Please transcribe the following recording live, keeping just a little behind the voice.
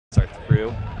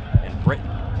through, and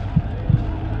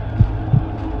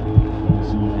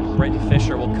Britton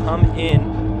Fischer will come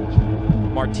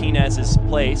in Martinez's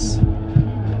place.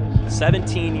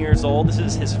 17 years old. This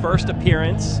is his first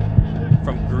appearance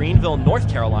from Greenville, North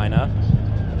Carolina.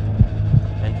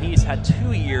 And he's had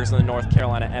 2 years in the North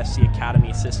Carolina FC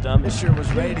Academy system. Fischer was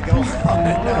ready to go.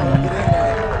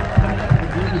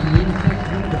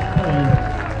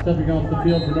 Stepping off the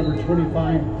field for number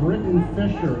 25, Britton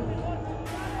Fischer.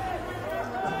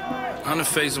 On the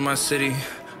face of my city,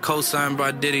 co-signed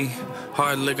by Diddy.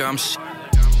 Hard liquor, I'm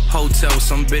hotel with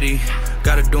some biddy.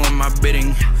 Gotta doing my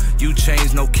bidding. You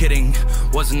changed, no kidding.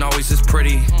 Wasn't always this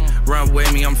pretty. Run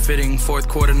with me, I'm fitting. Fourth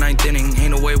quarter, ninth inning.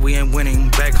 Ain't no way we ain't winning.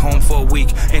 Back home for a week.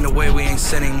 Ain't no way we ain't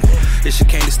sinning. If she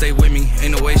came to stay with me,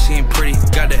 ain't no way she ain't pretty.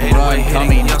 Got the 808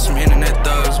 hitting. Y'all some internet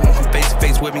thugs. Want come face to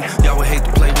face with me. Y'all would hate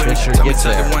to play with me. Tell me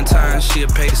took it one time. She'll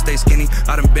pay to stay skinny.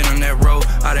 I done been on that road.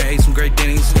 I done ate some great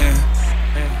Denny's.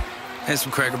 And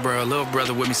some Cracker Barrel, little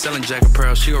brother with me selling Jack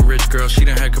Apparel. She a rich girl, she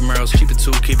done had Camaros. Keep it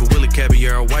two, keep it Willie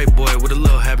Caballero. White boy with a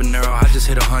little habanero. I just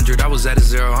hit 100, I was at a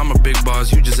 0. I'm a big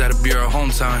boss, you just at a bureau.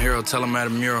 Hometown hero, tell him at a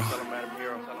mural.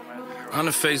 On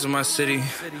the face of my city,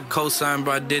 co-signed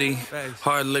by Diddy.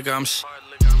 Hard liquor, I'm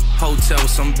hotel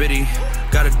with some biddy.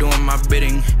 Gotta doing my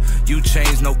bidding. You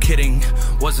changed, no kidding.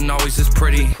 Wasn't always this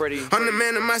pretty. I'm the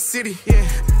man of my city, yeah.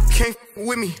 Can't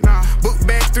with me, nah. Book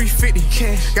bag 350,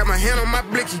 cash. Got my hand on my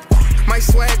blicky. My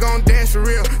swag on dance for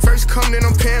real. First come, then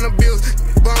I'm paying the bills.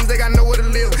 Bums, they got nowhere to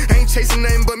live. I ain't chasing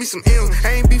nothing but me some M's.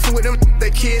 I ain't beefing with them, they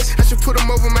kids. I should put them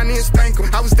over my knee and spank them.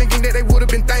 I was thinking that they would've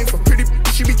been thankful. Pretty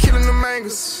she be killing them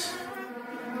angles.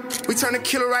 We turn a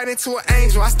killer right into an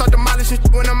angel. I start demolishing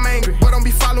when I'm angry. But don't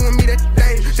be following me, that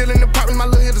dangerous. Still in the apartment, my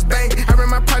little hitters banging. I ran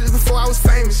my projects before I was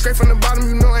famous. Straight from the bottom,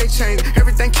 you know I ain't changed.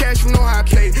 Everything cash, you know how I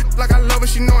play. Like I love her,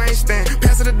 she know I ain't stand.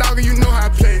 Pass her the dog, you know how I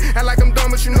play. Act like I'm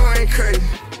dumb, but you know I ain't crazy.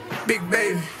 Big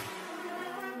baby.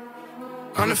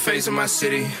 On the face of my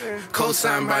city,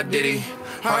 co-signed by Diddy.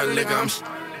 Hard liquor, I'm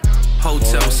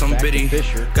hotel with some biddy.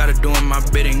 Gotta doing my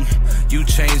bidding. You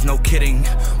changed, no kidding.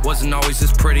 Wasn't always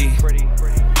this pretty.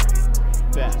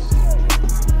 Best.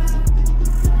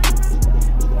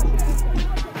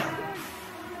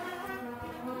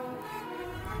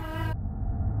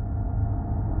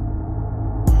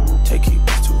 Take it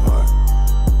too hard.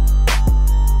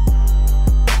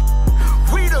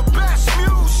 We the best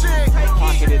music.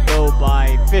 Pocketed though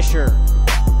by Fischer.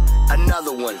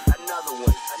 Another one.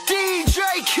 DJ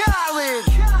Khaled.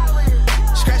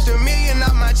 Scratched $1 million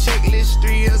off my checklist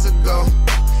 3 years ago.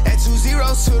 At 2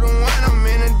 zeros to the 1, I'm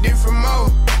in a different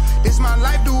mode. This my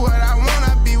life, do what I want,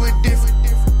 I be with different.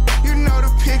 You know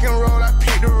the pick and roll, I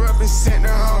picked her up and sent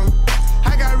her home.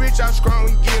 I got rich out strong,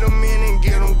 we get them in and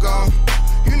get them gone.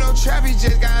 You know Trappy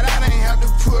just got out, ain't have to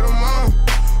put them on.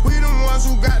 We the ones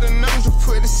who got the numbers to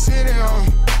put the city on.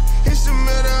 It's the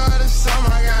middle of the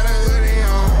summer, I got a hoodie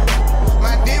on.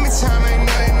 My demon time ain't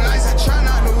nothing nice, I try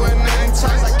not to wear nothing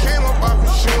tight. I came up off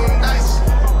of shooting dice.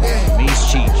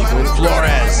 With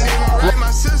Flores.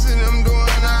 My sister them doing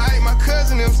alright, my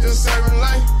cousin them still serving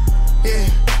life. Yeah,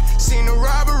 seen the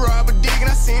robber digging,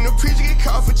 I seen the preacher get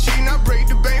caught for cheating. I break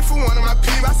the bank for one of my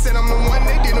people. I said I'm the one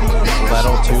they didn't believe.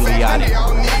 Battle to Liati,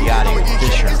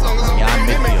 Fischer, Jan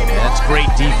midfield. That's great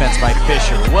defense by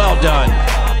Fischer. Well done.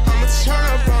 I'ma turn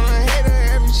up on a hater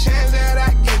every chance that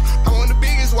I get. I want the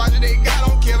biggest watch that they got,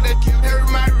 don't care if that hurt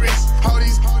my wrist. All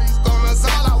these gunners,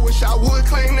 all I wish I would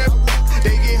claim that.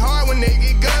 They get hard when they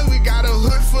get guns, we got a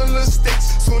hood full of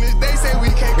sticks. Soon as they say we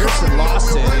can't Pearson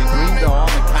lost it, and Greenville on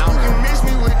the counter.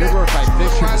 Good work by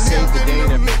Fischer to save the day.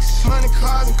 Money,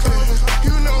 cars, and clothing.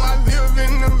 You know I live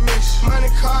in the mix.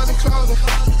 Money, cars, and clothing.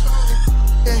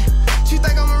 Yeah. She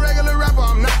think I'm a regular rapper,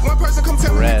 I'm not. One person come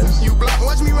tell me you block.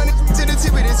 Watch me run it to the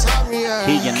tip of the top.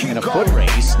 Keegan in a foot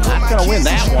race, not gonna win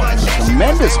that one.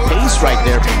 Tremendous pace right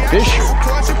there from Fischer.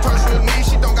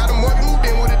 She don't got a mortgage, moved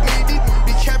in with a need.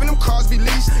 Be Kevin, them cars be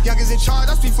leased. Youngest in charge,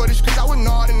 I speak for the streets. I would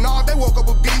nod and nod, they woke up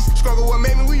a beast. Struggle what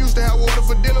made me, we used to have water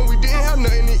for dinner. We didn't have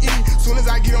nothing to eat. Soon as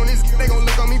I get on this, they gon'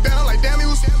 look on me bad. I'm like, damn, he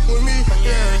was with me.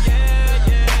 Yeah.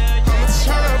 I'ma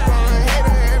turn up on a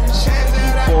hater every chance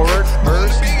that I Forward,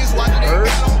 first,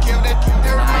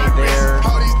 high there.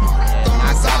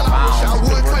 Knocked out of bounds. Good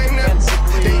work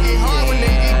defensively.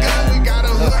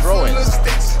 Throw it.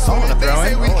 Oh, and a throw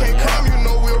in.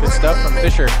 Good stuff from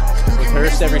Fischer. With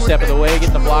Hurst every step of the way,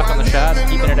 getting the block on the shot,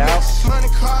 keeping it out.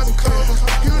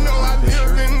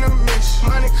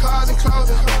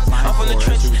 I'm from the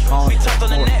trenches. We talked on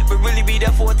the net, but really be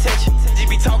there for attention. They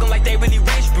be talking like they really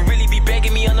rich, but really be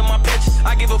begging me under my pictures.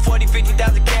 I give her 40,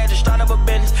 50,000 cash to start up a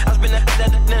business. I spend that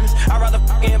at the dentist. I'd rather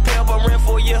fucking pay up a rent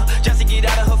for a year just to get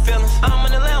out of her feelings. I'm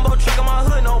in the Lambo truck, I'm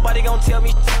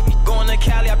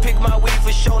Cali, I pick my weed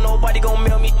for sure. Nobody gon'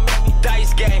 mail me.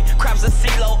 Dice game, craps a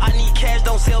CeeLo. I need cash,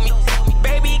 don't sell me.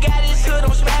 Baby got his hood,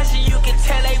 I'm smashing. You can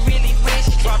tell they really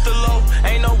rich. Drop the low,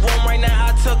 ain't no room right now.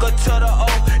 I took her to the O.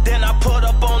 Then I put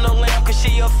up on the lamp, cause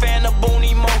she a fan of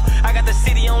Booney Mo. I got the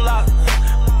city on lock,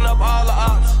 up all the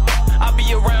ops. I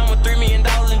be around with $3 million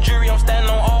in jury. I'm standing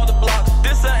on all the blocks.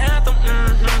 This an anthem,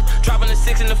 dropping the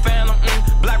 6 in the Phantom,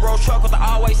 Black road truck with the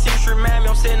always see-through mammy.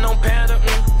 I'm sitting on Panda,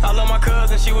 I love my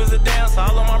cousin, she was a dancer.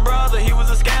 I love my brother, he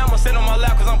was a scammer. Sit on my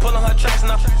lap cause I'm pulling her tracks.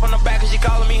 And I from the back cause she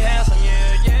calling me handsome.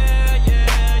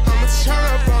 I'ma turn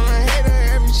up on a hater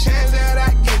every chance that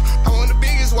I get. I want the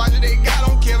biggest watch that they got,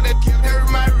 don't care if that hurt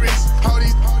my wrist. All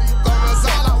these thumbs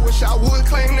all, I wish I would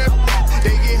claim that.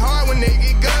 They get hard when they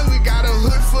get guns, we got a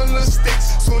hood full of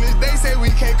sticks. Soon as they say we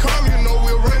can't come, you know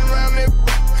we'll run around that.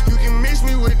 You can mix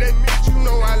me with that mix, you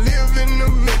know I live in the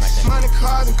mix. Money,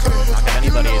 cars, and clothes. Not got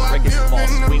anybody as Rick as the ball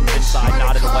swings inside,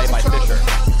 nodded away by Fischer.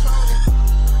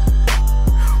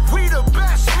 We the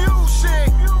best music.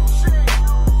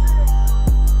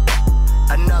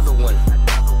 Another one.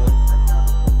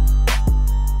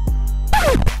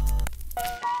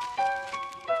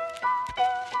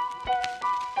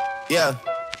 Yeah.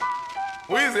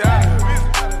 Weezy out here.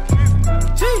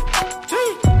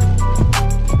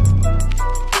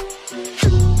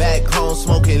 Back home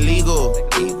smoking legal.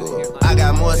 I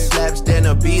got more slaps than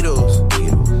the Beatles.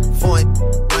 Foreign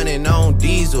running on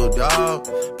diesel, dog.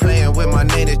 Playing with my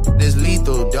name, this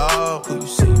lethal, dog. Who you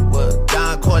see? What?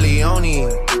 Don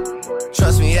Corleone.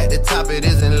 Trust me, at the top it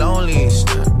isn't lonely.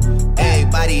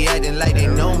 Everybody acting like they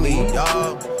know me,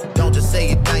 dog. Don't just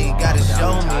say it now, you gotta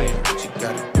show me. What you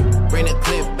gotta do? Bring the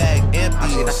clip back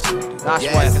empty. That's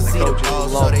why I think the coach is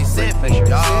low. So they sent me,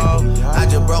 dog. I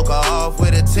just broke her off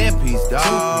with a 10-piece,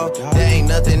 dog. There ain't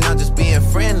nothing, I'm just being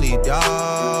friendly,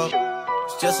 dog.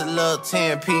 It's just a little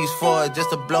 10-piece for it, just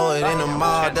to blow it in the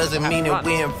mall. Doesn't mean that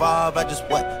we involved. I just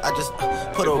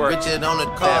put a Richard on the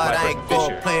card. I ain't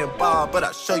going playing ball, but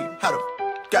I'll show you how to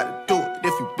gotta do it.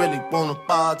 If you really wanna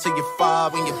fall till you fall,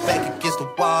 when you're back against the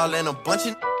wall, and a bunch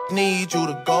of need you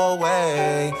to go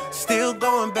away. Still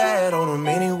going bad on them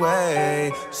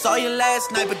anyway. Saw you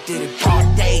last night, but did it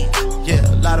all day. Yeah,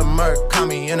 a lot of murk caught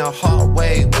me in a hard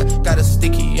way. But got a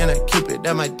sticky and I keep it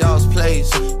at my dog's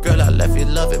place. Girl, I left you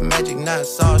loving magic, not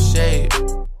it's all shade.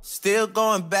 Still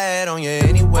going bad on you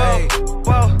anyway.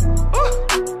 Whoa.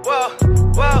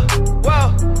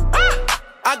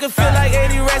 I can feel like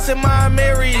 80 rats in my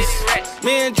Marys.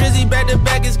 Me and Drizzy back to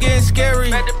back, it's getting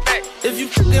scary. If you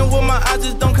fucking with my eyes,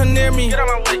 just don't come near me. Get out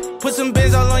my way. Put some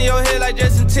bins all on your head like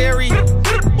Justin Terry.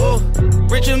 Whoa.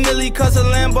 Richard Millie cuss a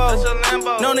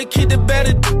Lambo. Known to keep the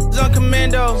better on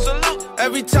commando. Salute.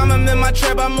 Every time I'm in my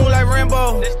trap, I move like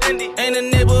Rambo. Ain't a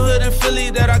neighborhood in Philly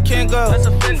that I can't go.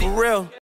 For real.